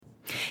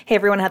Hey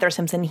everyone, Heather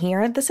Simpson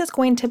here. This is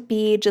going to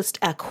be just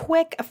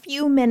a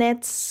few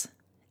minutes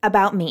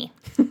about me.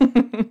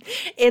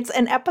 It's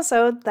an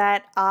episode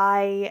that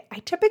I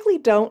typically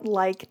don't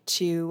like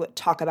to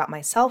talk about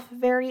myself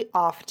very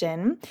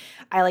often.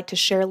 I like to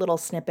share little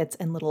snippets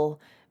and little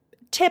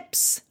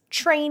tips,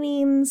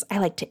 trainings. I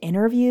like to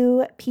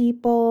interview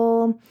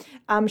people.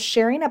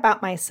 Sharing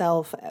about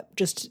myself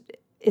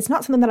it's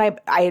not something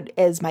that I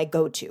is my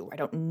go-to. I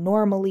don't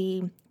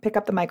normally pick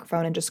up the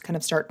microphone and just kind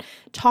of start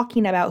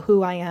talking about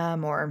who I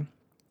am or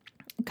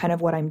kind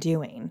of what I'm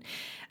doing.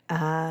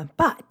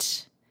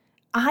 But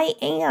I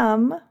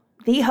am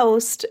the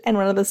host and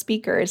one of the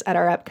speakers at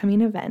our upcoming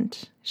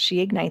event,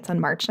 She Ignites, on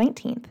March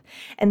 19th.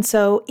 And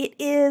so it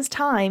is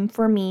time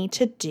for me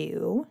to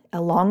do a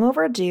long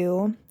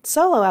overdue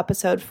solo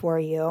episode for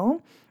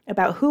you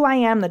about who I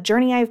am, the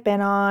journey I've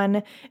been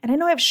on. And I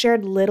know I've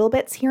shared little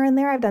bits here and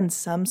there. I've done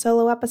some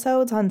solo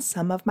episodes on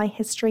some of my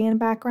history and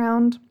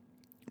background.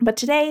 But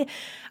today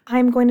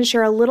I'm going to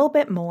share a little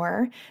bit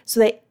more so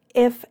that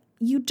if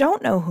you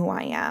don't know who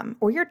I am,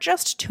 or you're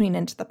just tuning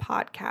into the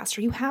podcast,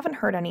 or you haven't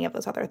heard any of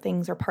those other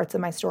things or parts of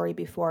my story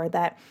before,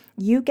 that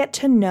you get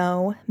to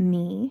know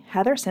me,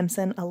 Heather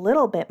Simpson, a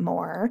little bit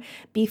more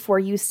before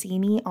you see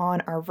me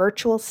on our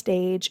virtual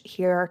stage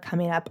here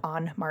coming up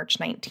on March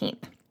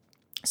 19th.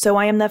 So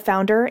I am the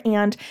founder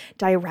and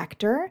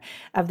director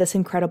of this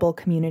incredible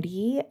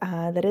community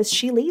that is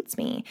She Leads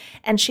Me.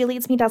 And She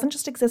Leads Me doesn't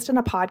just exist in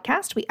a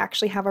podcast. We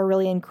actually have a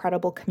really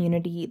incredible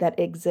community that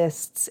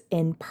exists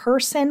in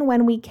person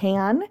when we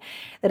can,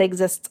 that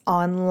exists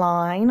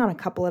online on a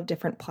couple of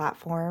different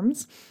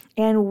platforms.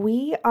 And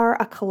we are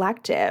a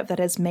collective that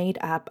is made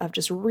up of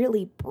just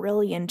really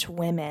brilliant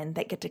women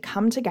that get to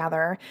come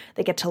together,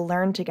 they get to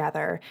learn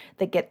together,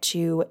 they get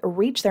to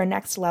reach their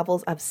next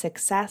levels of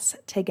success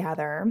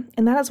together.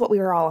 And that is what we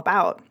are all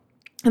about.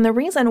 And the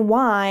reason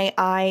why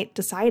I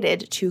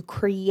decided to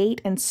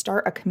create and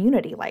start a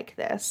community like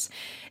this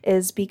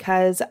is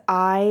because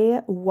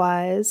I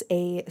was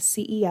a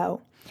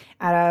CEO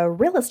at a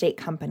real estate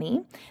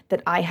company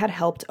that I had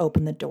helped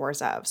open the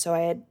doors of. So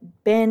I had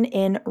been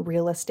in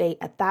real estate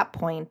at that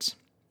point,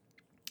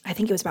 I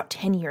think it was about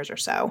 10 years or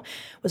so,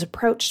 was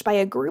approached by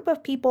a group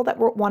of people that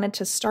wanted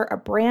to start a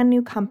brand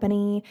new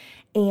company.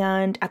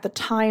 And at the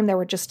time, there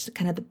were just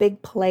kind of the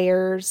big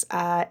players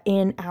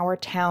in our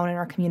town, in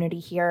our community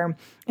here.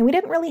 And we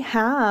didn't really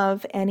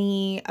have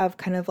any of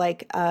kind of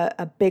like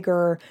a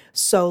bigger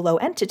solo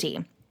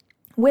entity.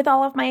 With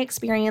all of my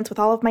experience, with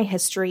all of my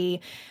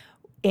history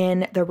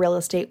in the real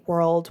estate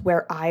world,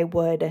 where I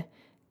would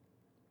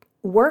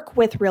work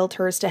with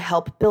realtors to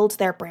help build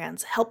their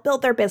brands, help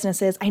build their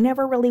businesses. I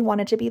never really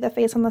wanted to be the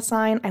face on the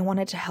sign. I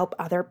wanted to help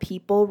other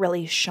people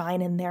really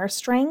shine in their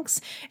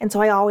strengths. And so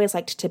I always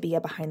liked to be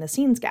a behind the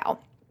scenes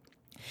gal.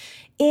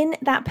 In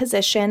that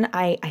position,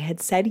 I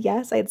had said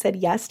yes. I had said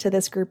yes to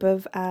this group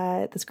of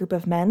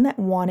men that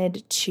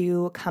wanted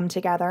to come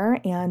together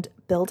and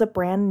build a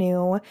brand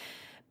new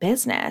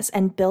business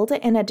and build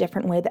it in a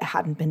different way that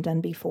hadn't been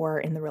done before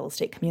in the real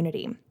estate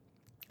community.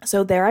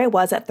 So there I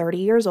was at 30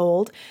 years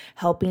old,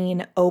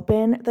 helping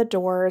open the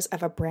doors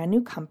of a brand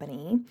new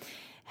company,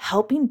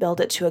 helping build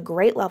it to a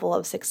great level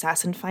of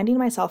success, and finding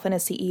myself in a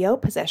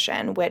CEO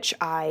position, which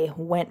I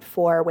went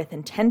for with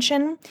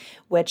intention,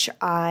 which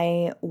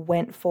I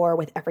went for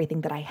with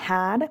everything that I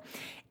had,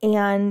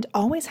 and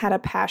always had a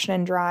passion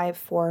and drive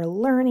for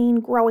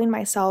learning, growing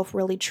myself,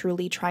 really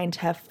truly trying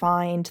to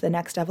find the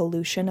next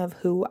evolution of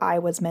who I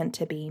was meant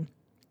to be.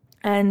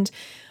 And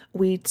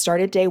we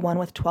started day one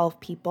with 12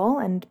 people,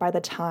 and by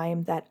the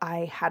time that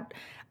I had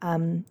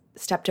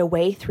stepped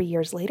away 3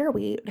 years later,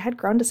 we had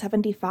grown to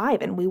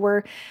 75, and we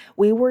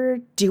were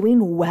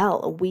doing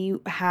well. We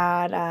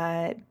had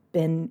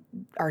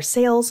our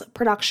sales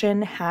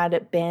production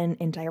had been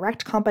in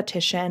direct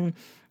competition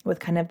with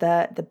kind of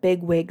the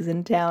big wigs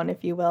in town,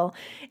 if you will,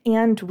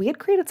 and we had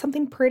created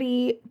something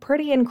pretty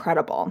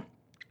incredible.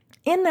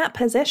 In that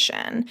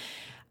position,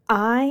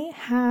 I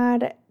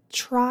had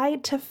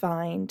tried to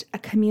find a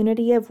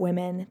community of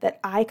women that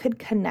I could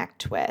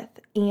connect with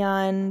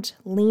and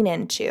lean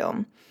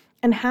into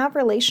and have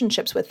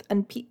relationships with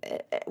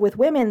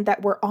women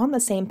that were on the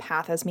same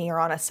path as me or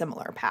on a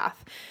similar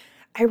path.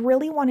 I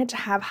really wanted to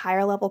have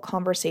higher level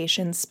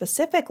conversations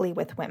specifically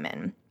with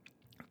women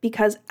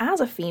because as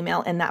a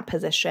female in that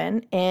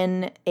position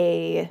in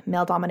a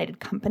male-dominated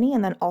company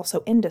and then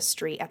also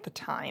industry at the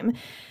time,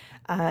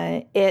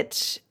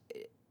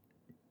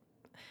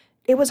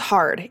 it was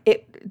hard.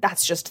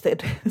 That's just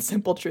the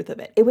simple truth of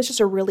it. It was just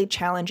a really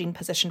challenging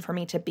position for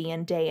me to be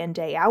in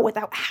day out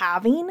without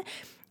having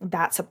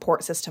that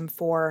support system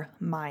for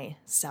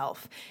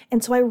myself.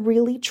 And so I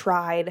really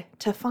tried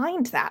to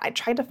find that. I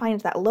tried to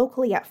find that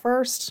locally at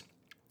first.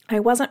 I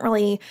wasn't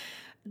really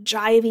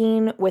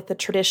jiving with the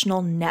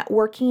traditional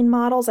networking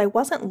models. I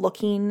wasn't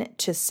looking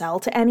to sell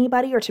to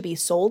anybody or to be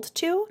sold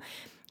to.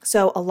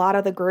 So a lot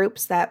of the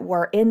groups that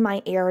were in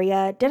my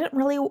area didn't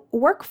really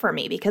work for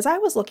me because I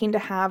was looking to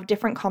have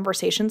different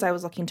conversations. I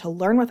was looking to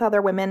learn with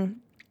other women,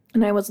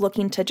 and I was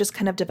looking to just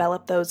kind of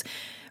develop those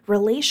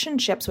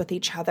relationships with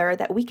each other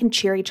that we can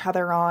cheer each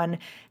other on,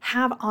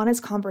 have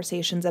honest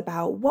conversations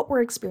about what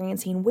we're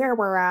experiencing, where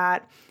we're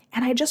at.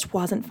 And I just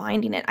wasn't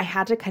finding it. I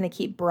had to kind of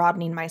keep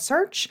broadening my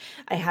search.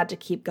 I had to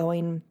keep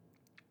going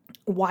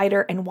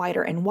wider and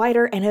wider and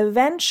wider, and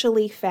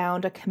eventually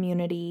found a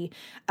community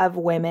of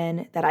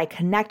women that I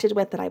connected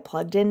with, that I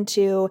plugged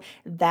into,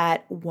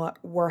 that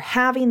were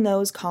having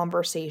those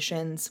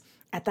conversations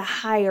at the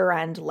higher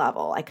end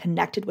level. I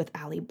connected with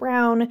Allie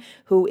Brown,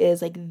 who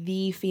is like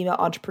the female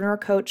entrepreneur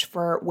coach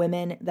for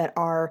women that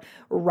are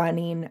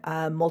running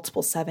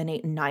multiple 7,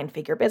 8, and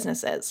 9-figure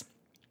businesses.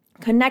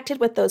 Connected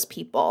with those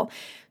people.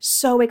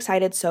 So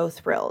excited, so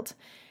thrilled.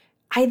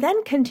 I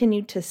then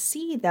continued to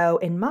see, though,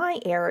 in my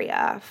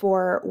area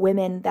for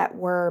women that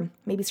were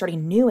maybe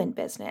starting new in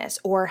business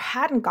or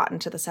hadn't gotten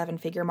to the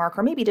 7-figure mark,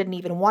 or maybe didn't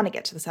even want to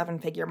get to the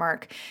 7-figure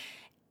mark,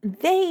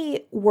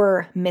 they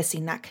were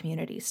missing that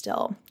community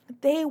still.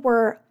 They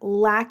were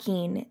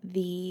lacking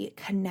the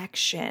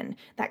connection,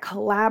 that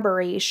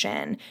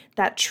collaboration,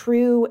 that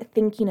true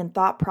thinking and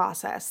thought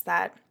process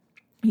that,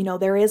 you know,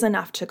 there is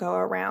enough to go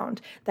around,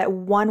 that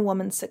one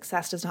woman's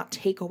success does not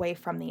take away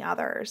from the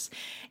others.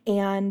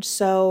 And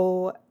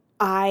so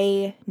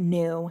I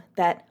knew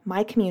that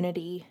my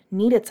community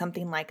needed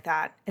something like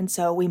that. And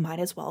so we might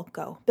as well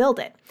go build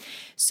it.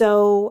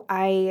 So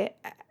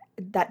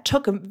that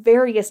took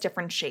various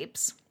different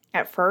shapes.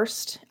 At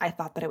first, I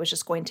thought that it was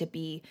just going to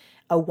be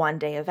a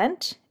one-day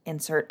event,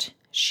 insert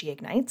She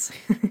Ignites.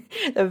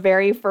 The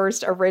very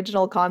first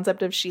original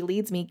concept of She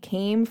Leads Me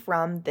came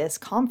from this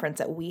conference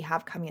that we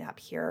have coming up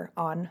here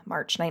on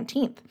March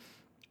 19th.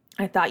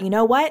 I thought, you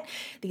know what?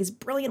 These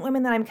brilliant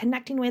women that I'm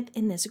connecting with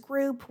in this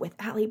group with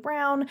Allie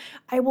Brown,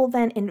 I will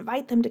then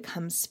invite them to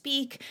come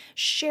speak,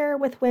 share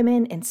with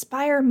women,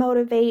 inspire,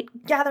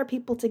 motivate, gather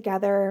people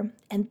together,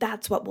 and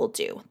that's what we'll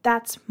do.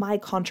 That's my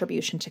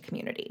contribution to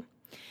community.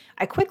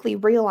 I quickly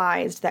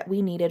realized that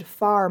we needed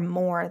far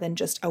more than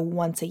just a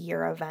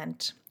once-a-year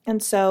event.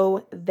 And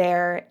so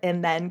there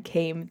and then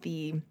came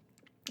the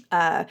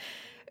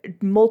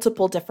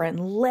multiple different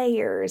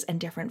layers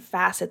and different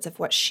facets of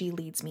what She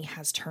Leads Me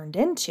has turned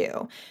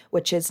into,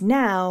 which is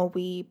now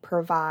we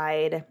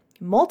provide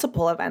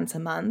multiple events a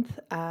month.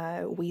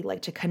 We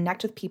like to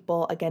connect with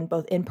people, again,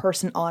 both in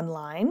person,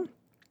 online.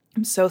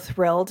 I'm so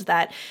thrilled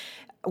that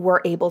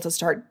we're able to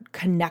start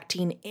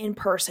connecting in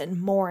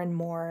person more and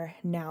more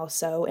now,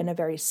 so in a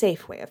very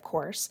safe way, of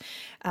course.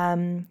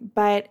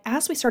 But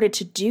as we started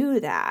to do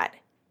that,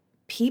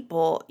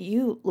 people,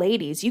 you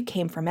ladies, you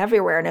came from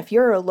everywhere. And if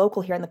you're a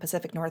local here in the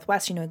Pacific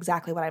Northwest, you know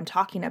exactly what I'm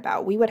talking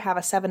about. We would have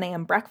a 7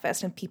 a.m.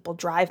 breakfast and people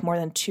drive more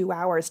than 2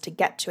 hours to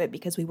get to it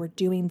because we were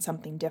doing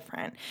something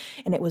different.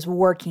 And it was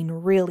working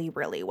really,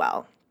 really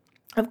well.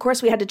 Of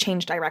course, we had to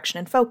change direction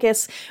and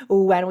focus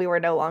when we were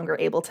no longer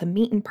able to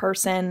meet in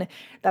person.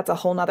 That's a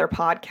whole nother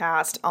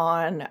podcast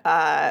on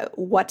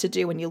what to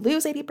do when you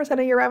lose 80%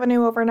 of your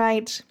revenue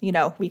overnight. You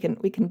know, we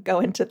can go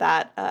into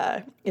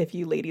that if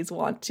you ladies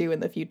want to in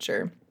the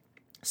future.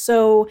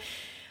 So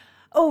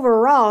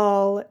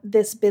overall,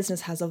 this business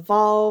has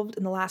evolved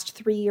in the last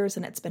 3 years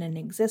and it's been in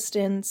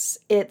existence.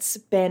 It's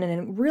been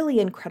a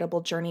really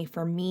incredible journey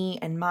for me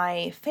and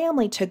my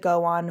family to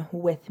go on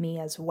with me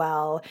as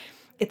well.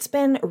 It's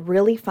been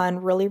really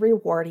fun, really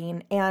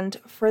rewarding, and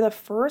for the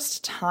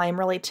first time,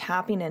 really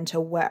tapping into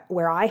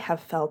where I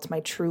have felt my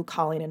true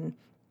calling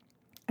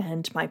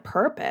and my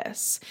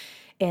purpose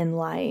in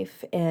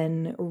life,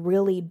 in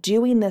really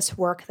doing this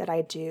work that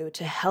I do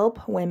to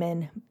help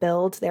women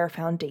build their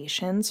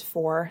foundations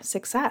for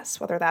success,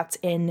 whether that's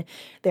in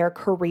their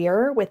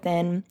career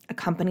within a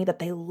company that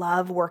they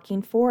love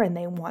working for and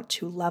they want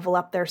to level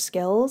up their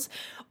skills,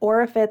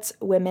 or if it's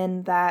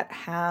women that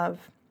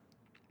have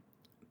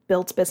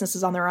built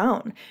businesses on their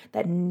own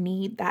that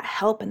need that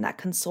help and that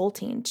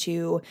consulting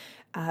to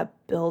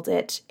build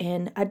it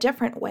in a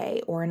different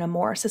way or in a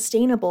more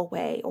sustainable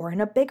way or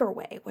in a bigger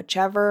way.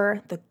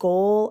 Whichever the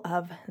goal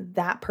of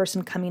that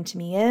person coming to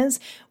me is,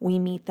 we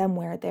meet them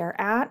where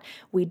they're at.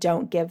 We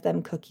don't give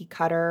them cookie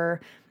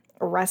cutter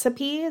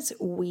recipes.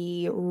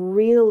 We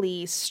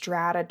really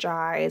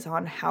strategize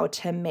on how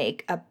to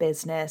make a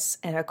business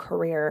and a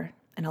career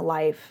and a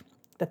life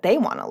that they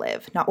want to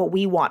live, not what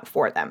we want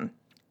for them.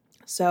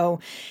 So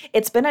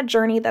it's been a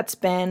journey that's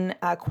been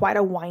quite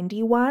a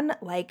windy one,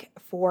 like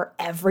for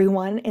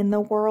everyone in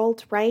the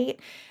world, right?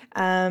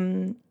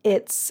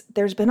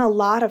 There's been a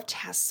lot of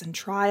tests and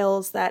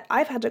trials that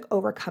I've had to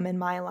overcome in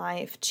my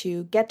life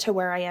to get to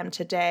where I am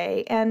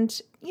today. And,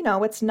 you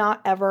know, it's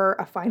not ever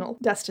a final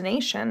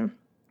destination.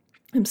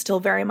 I'm still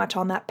very much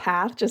on that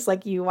path, just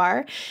like you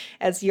are,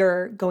 as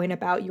you're going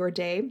about your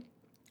day,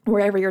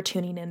 wherever you're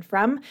tuning in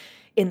from,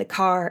 in the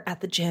car, at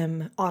the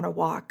gym, on a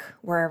walk,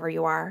 wherever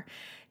you are.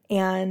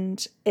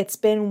 And it's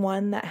been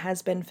one that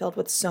has been filled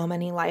with so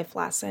many life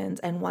lessons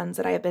and ones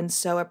that I have been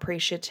so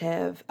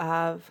appreciative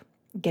of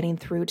getting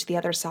through to the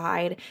other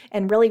side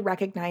and really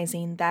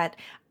recognizing that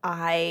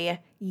I,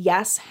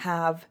 yes,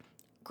 have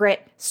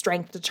grit,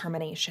 strength,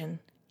 determination,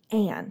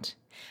 and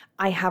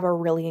I have a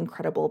really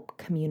incredible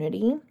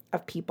community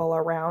of people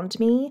around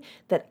me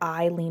that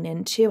I lean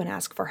into and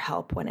ask for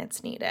help when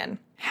it's needed.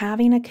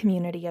 Having a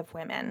community of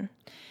women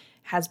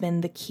has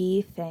been the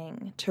key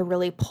thing to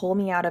really pull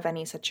me out of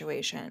any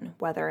situation,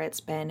 whether it's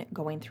been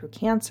going through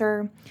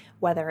cancer,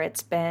 whether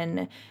it's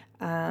been,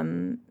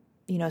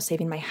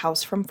 saving my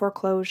house from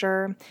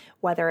foreclosure,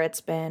 whether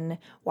it's been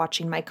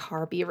watching my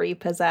car be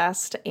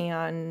repossessed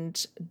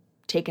and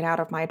taken out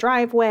of my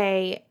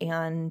driveway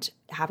and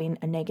having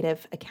a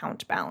negative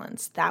account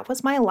balance. That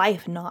was my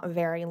life not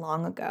very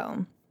long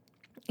ago.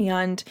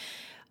 And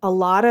a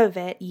lot of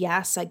it,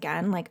 yes,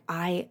 again, like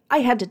I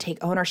had to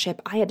take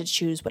ownership. I had to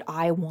choose what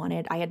I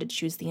wanted. I had to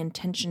choose the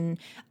intention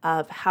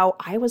of how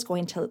I was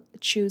going to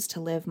choose to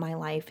live my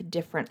life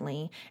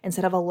differently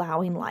instead of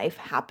allowing life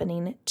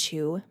happening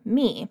to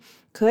me.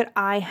 Could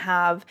I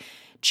have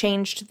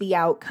changed the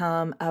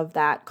outcome of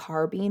that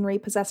car being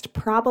repossessed?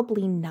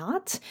 Probably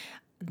not.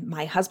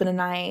 My ex-husband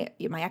and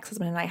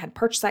I had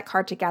purchased that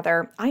car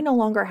together. I no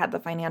longer had the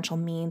financial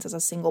means as a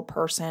single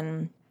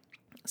person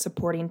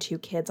supporting 2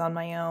 kids on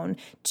my own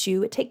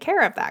to take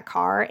care of that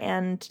car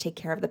and take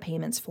care of the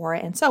payments for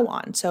it and so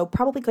on. So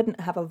probably couldn't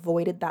have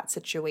avoided that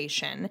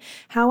situation.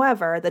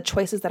 However, the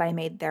choices that I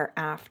made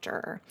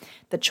thereafter,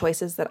 the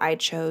choices that I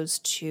chose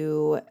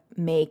to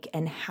make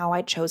and how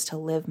I chose to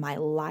live my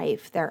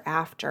life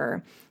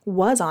thereafter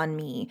was on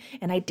me.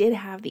 And I did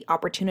have the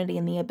opportunity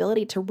and the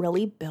ability to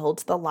really build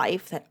the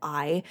life that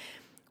I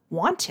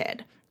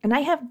wanted. And I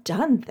have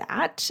done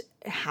that,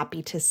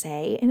 happy to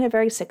say, in a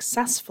very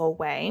successful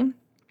way,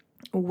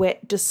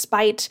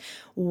 despite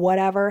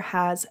whatever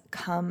has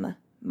come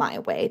my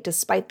way,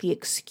 despite the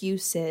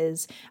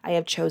excuses I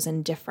have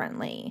chosen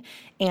differently.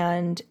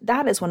 And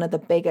that is one of the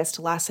biggest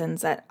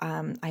lessons that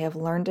I have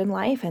learned in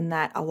life, and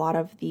that a lot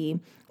of the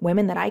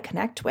women that I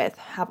connect with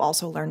have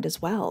also learned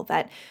as well,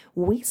 that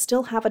we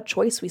still have a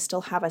choice, we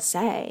still have a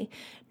say,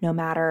 no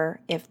matter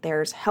if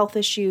there's health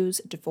issues,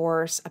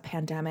 divorce, a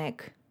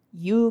pandemic.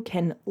 You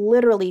can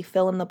literally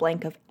fill in the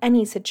blank of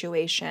any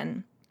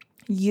situation.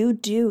 You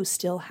do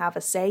still have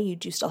a say, you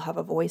do still have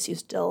a voice, you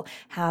still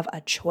have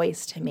a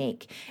choice to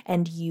make,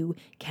 and you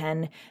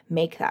can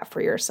make that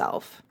for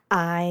yourself.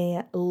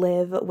 I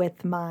live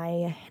with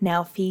my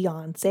now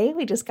fiance.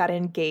 We just got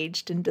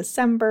engaged in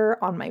December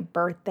on my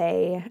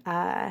birthday.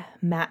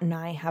 Matt and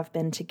I have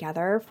been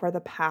together for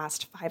the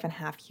past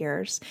 5.5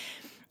 years.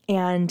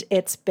 And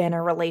it's been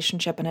a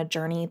relationship and a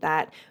journey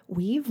that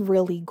we've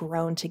really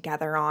grown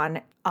together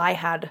on. I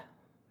had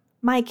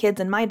my kids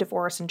and my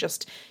divorce and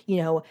just,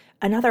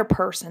 another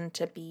person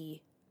to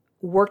be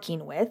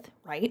working with,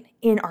 right,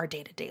 in our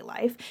day-to-day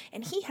life.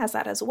 And he has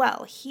that as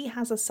well. He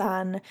has a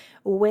son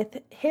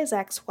with his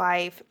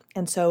ex-wife.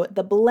 And so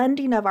the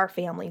blending of our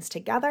families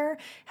together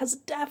has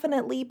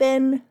definitely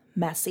been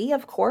messy,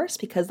 of course,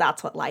 because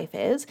that's what life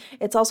is.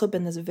 It's also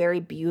been this very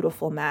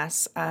beautiful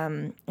mess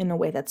in a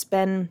way that's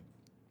been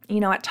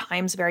at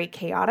times very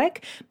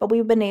chaotic, but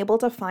we've been able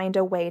to find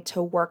a way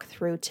to work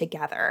through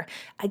together.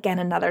 Again,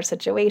 another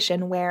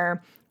situation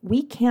where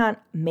we can't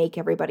make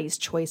everybody's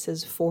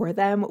choices for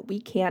them. We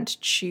can't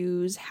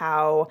choose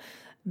how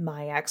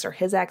my ex or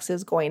his ex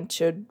is going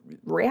to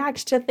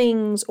react to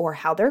things or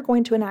how they're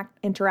going to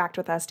interact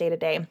with us day to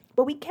day.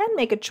 But we can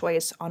make a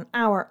choice on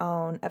our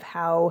own of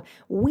how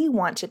we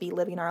want to be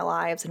living our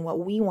lives and what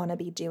we want to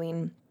be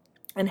doing,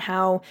 and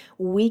how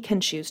we can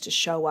choose to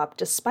show up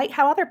despite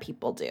how other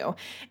people do.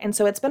 And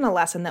so it's been a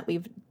lesson that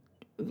we've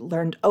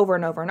learned over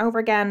and over and over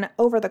again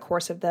over the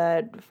course of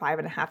the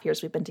 5.5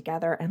 years we've been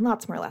together, and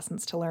lots more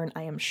lessons to learn,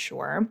 I am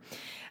sure.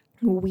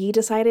 We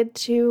decided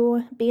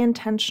to be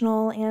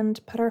intentional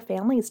and put our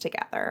families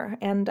together.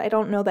 And I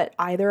don't know that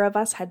either of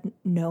us had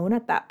known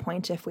at that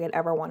point if we had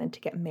ever wanted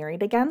to get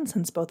married again,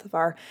 since both of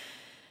our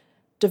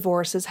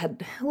divorces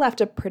had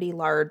left a pretty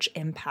large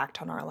impact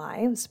on our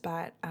lives.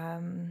 But,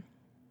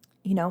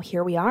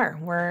 here we are.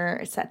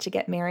 We're set to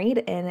get married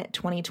in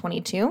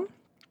 2022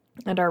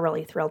 and are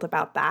really thrilled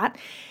about that.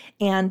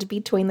 And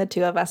between the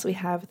two of us, we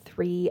have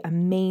 3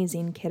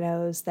 amazing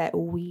kiddos that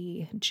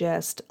we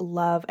just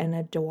love and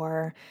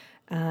adore.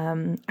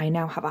 I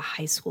now have a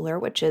high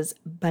schooler, which is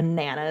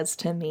bananas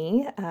to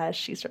me.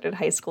 She started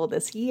high school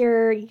this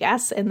year.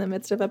 Yes, in the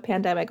midst of a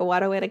pandemic.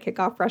 What a way to kick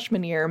off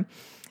freshman year.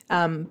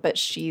 But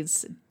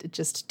she's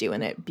just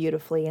doing it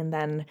beautifully. And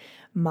then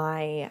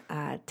my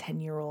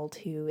 10-year-old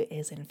who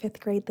is in 5th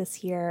grade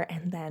this year.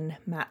 And then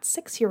Matt's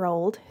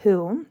 6-year-old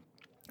who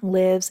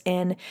lives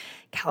in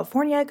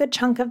California a good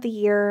chunk of the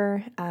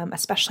year,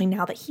 especially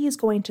now that he's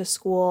going to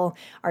school.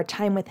 Our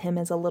time with him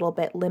is a little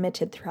bit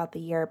limited throughout the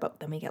year,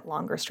 but then we get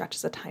longer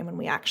stretches of time when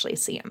we actually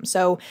see him.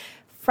 So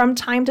from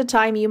time to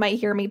time, you might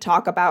hear me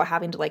talk about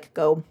having to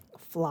go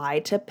fly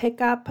to pick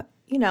up,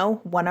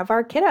 one of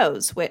our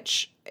kiddos,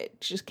 which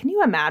just, can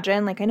you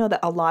imagine? I know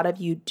that a lot of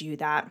you do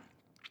that.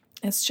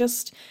 It's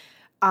just,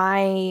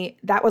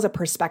 that was a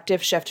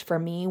perspective shift for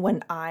me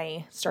when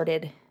I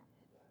started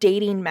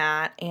dating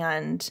Matt,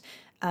 and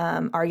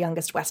our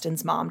youngest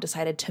Weston's mom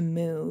decided to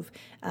move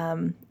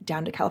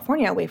down to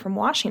California away from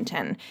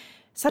Washington.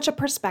 such a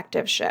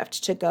perspective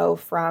shift to go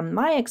from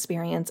my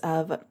experience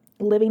of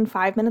living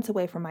 5 minutes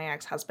away from my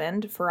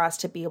ex-husband, for us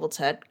to be able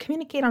to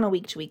communicate on a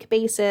week-to-week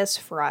basis,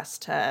 for us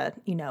to,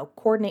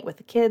 coordinate with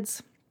the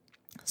kids,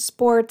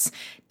 sports,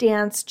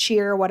 dance,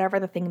 cheer, whatever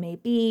the thing may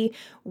be,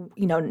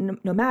 no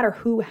matter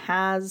who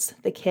has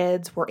the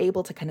kids, we're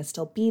able to kind of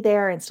still be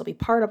there and still be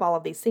part of all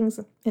of these things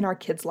in our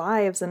kids'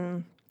 lives.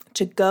 And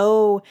to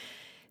go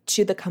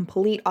to the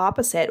complete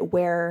opposite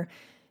where,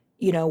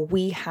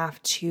 we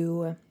have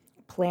to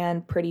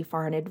plan pretty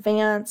far in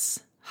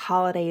advance,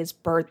 holidays,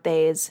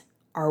 birthdays.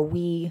 Are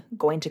we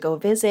going to go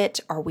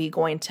visit? Are we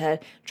going to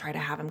try to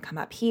have him come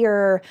up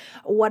here?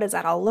 What does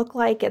that all look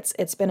like?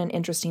 It's been an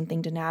interesting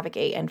thing to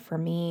navigate. And for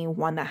me,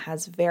 one that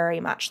has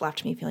very much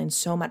left me feeling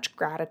so much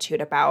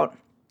gratitude about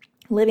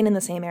living in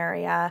the same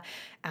area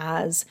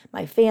as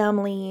my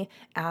family,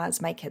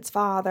 as my kid's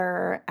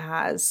father,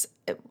 as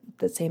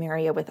the same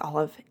area with all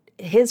of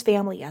his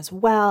family as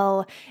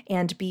well,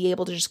 and be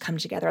able to just come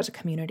together as a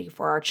community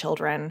for our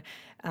children.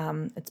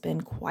 It's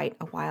been quite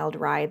a wild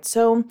ride.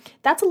 So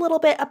that's a little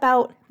bit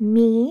about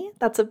me.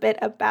 That's a bit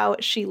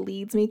about She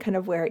Leads Me, kind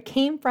of where it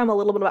came from, a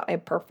little bit about my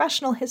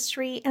professional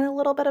history, and a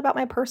little bit about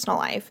my personal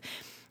life.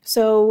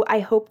 So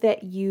I hope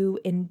that you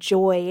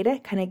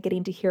enjoyed kind of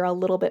getting to hear a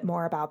little bit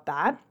more about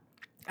that.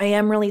 I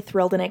am really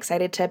thrilled and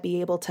excited to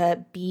be able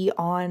to be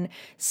on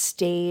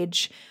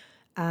stage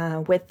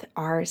with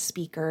our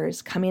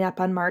speakers coming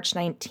up on March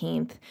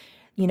 19th.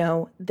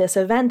 This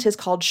event is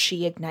called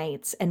She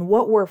Ignites, and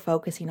what we're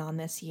focusing on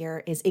this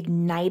year is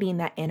igniting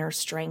that inner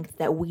strength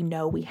that we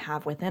know we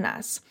have within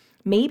us.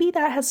 Maybe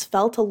that has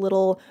felt a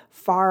little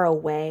far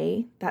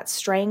away, that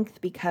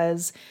strength,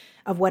 because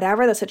of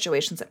whatever the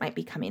situations that might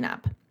be coming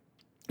up.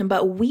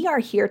 But we are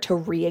here to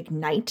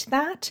reignite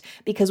that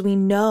because we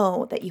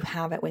know that you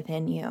have it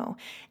within you.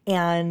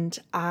 And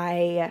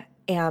I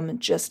am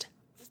just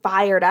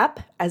fired up,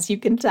 as you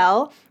can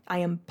tell. I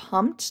am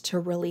pumped to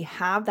really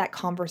have that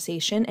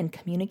conversation and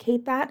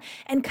communicate that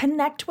and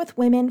connect with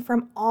women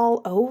from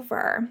all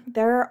over.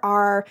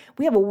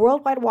 We have a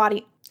worldwide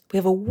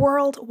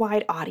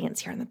audience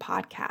here on the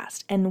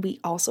podcast, and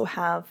we also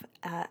have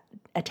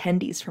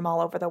attendees from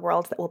all over the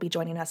world that will be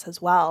joining us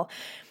as well.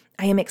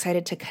 I am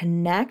excited to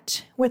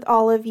connect with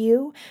all of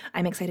you.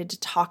 I'm excited to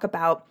talk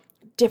about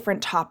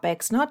different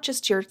topics, not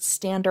just your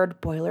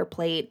standard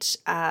boilerplate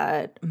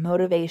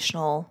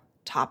motivational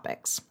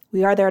topics.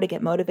 We are there to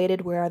get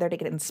motivated. We are there to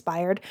get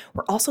inspired.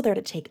 We're also there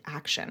to take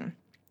action.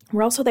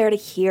 We're also there to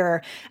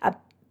hear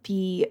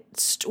the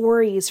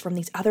stories from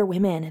these other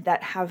women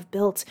that have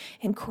built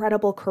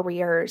incredible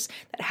careers,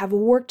 that have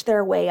worked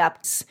their way up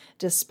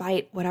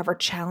despite whatever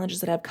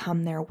challenges that have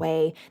come their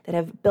way, that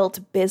have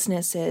built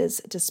businesses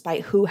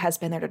despite who has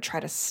been there to try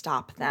to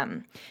stop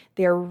them.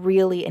 They're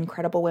really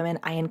incredible women.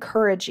 I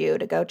encourage you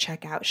to go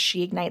check out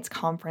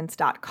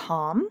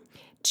sheignitesconference.com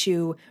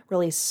to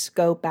really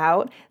scope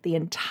out the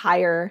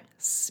entire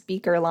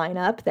speaker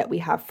lineup that we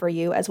have for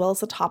you, as well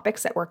as the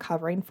topics that we're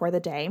covering for the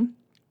day.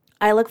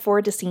 I look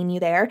forward to seeing you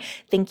there.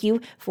 Thank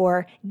you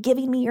for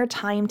giving me your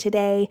time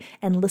today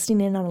and listening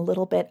in on a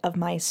little bit of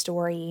my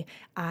story.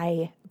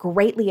 I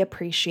greatly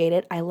appreciate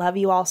it. I love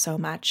you all so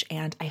much,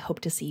 and I hope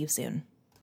to see you soon.